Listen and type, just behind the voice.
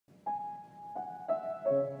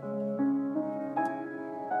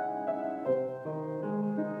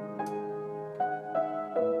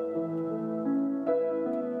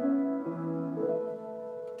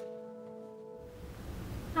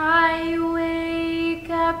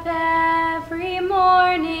up every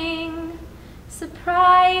morning,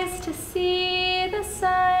 surprised to see the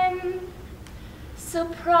sun.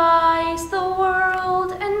 Surprise the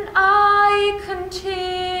world and I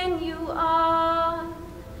continue on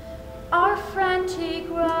our frantic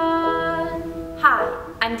run. Hi,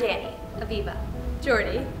 I'm Danny, Aviva,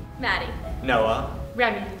 Jordy, Maddie, Noah,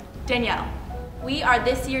 Remi, Danielle. We are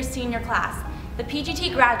this year's senior class, the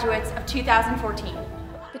PGT graduates of 2014.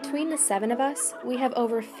 Between the 7 of us, we have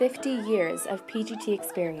over 50 years of PGT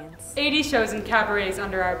experience. 80 shows and cabarets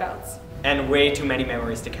under our belts. and way too many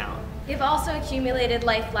memories to count. We've also accumulated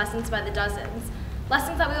life lessons by the dozens.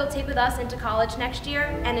 Lessons that we will take with us into college next year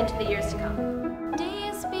and into the years to come.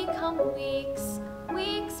 Days become weeks,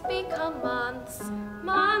 weeks become months,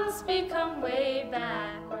 months become way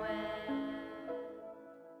back when.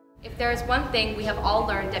 If there is one thing we have all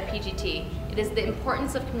learned at PGT, it is the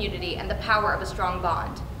importance of community and the power of a strong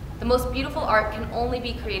bond. The most beautiful art can only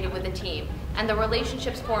be created with a team, and the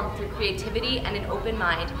relationships formed through creativity and an open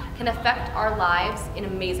mind can affect our lives in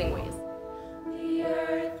amazing ways. The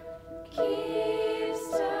earth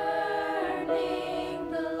keeps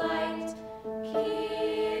turning, the light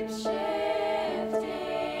keeps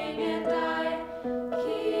shifting, and I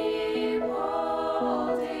keep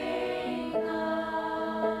holding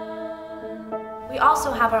on. We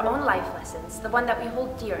also have our own life lessons, the one that we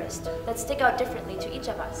hold dearest, that stick out differently to each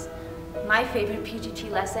of us. My favorite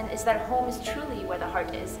PGT lesson is that home is truly where the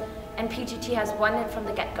heart is, and PGT has won it from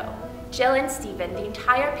the get-go. Jill and Stephen, the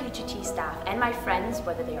entire PGT staff, and my friends,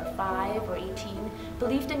 whether they are 5 or 18,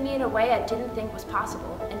 believed in me in a way I didn't think was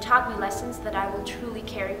possible, and taught me lessons that I will truly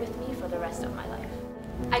carry with me for the rest of my life.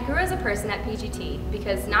 I grew as a person at PGT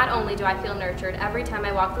because not only do I feel nurtured every time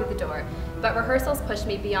I walk through the door, but rehearsals pushed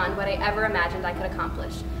me beyond what I ever imagined I could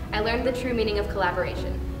accomplish. I learned the true meaning of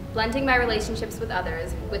collaboration, blending my relationships with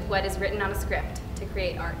others with what is written on a script to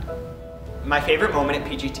create art. My favorite moment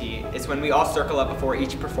at PGT is when we all circle up before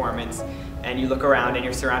each performance and you look around and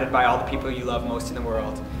you're surrounded by all the people you love most in the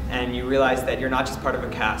world, and you realize that you're not just part of a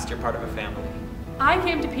cast, you're part of a family. I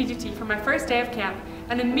came to PGT for my first day of camp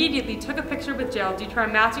and immediately took a picture with Jill due to our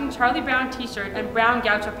matching Charlie Brown t-shirt and brown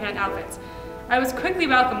gaucho pant outfits. I was quickly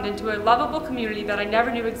welcomed into a lovable community that I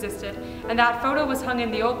never knew existed, and that photo was hung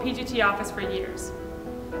in the old PGT office for years.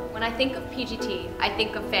 When I think of PGT, I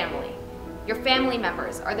think of family. Your family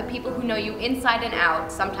members are the people who know you inside and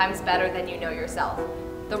out, sometimes better than you know yourself.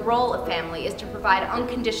 The role of family is to provide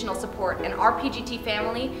unconditional support, and our PGT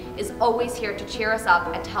family is always here to cheer us up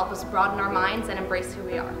and to help us broaden our minds and embrace who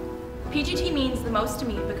we are. PGT means the most to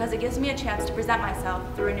me because it gives me a chance to present myself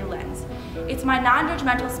through a new lens. It's my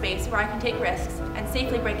non-judgmental space where I can take risks and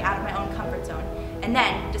safely break out of my own comfort zone, and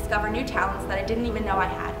then discover new talents that I didn't even know I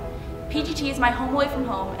had. PGT is my home away from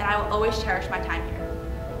home, and I will always cherish my time here.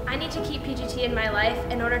 I need to keep PGT in my life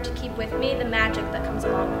in order to keep with me the magic that comes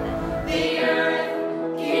along with it. The earth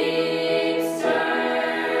keeps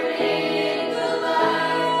turning, the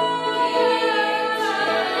light keeps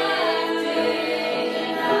shifting,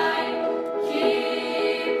 and I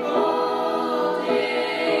keep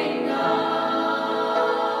holding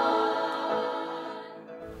on.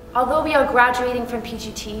 Although we are graduating from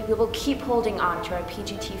PGT, we will keep holding on to our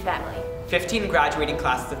PGT family. 15 graduating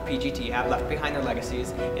classes of PGT have left behind their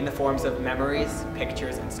legacies in the forms of memories,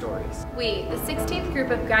 pictures, and stories. We, the 16th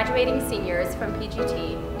group of graduating seniors from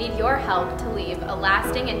PGT, need your help to leave a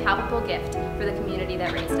lasting and palpable gift for the community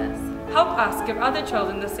that raised us. Help us give other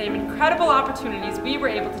children the same incredible opportunities we were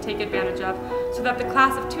able to take advantage of, so that the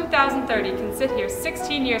class of 2030 can sit here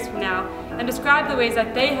 16 years from now and describe the ways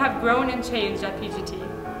that they have grown and changed at PGT.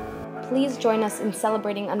 Please join us in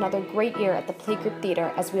celebrating another great year at the Playgroup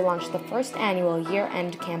Theater as we launch the first annual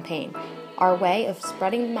year-end campaign, our way of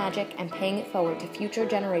spreading the magic and paying it forward to future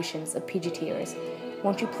generations of PGTers.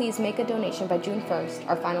 Won't you please make a donation by June 1st,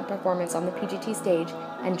 our final performance on the PGT stage,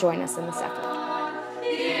 and join us in this effort.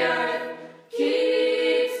 The earth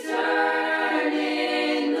keeps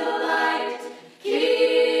turning, the light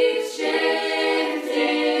keeps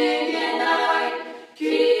shifting, and I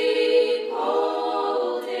keep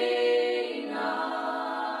holding on.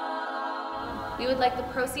 We would like the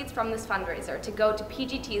proceeds from this fundraiser to go to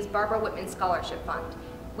PGT's Barbara Whitman Scholarship Fund.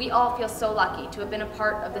 We all feel so lucky to have been a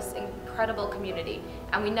part of this incredible community,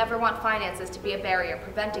 and we never want finances to be a barrier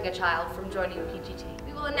preventing a child from joining PGT.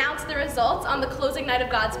 We will announce the results on the closing night of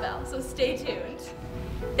Godspell, so stay tuned.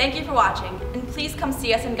 Thank you for watching, and please come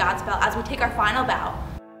see us in Godspell as we take our final bow.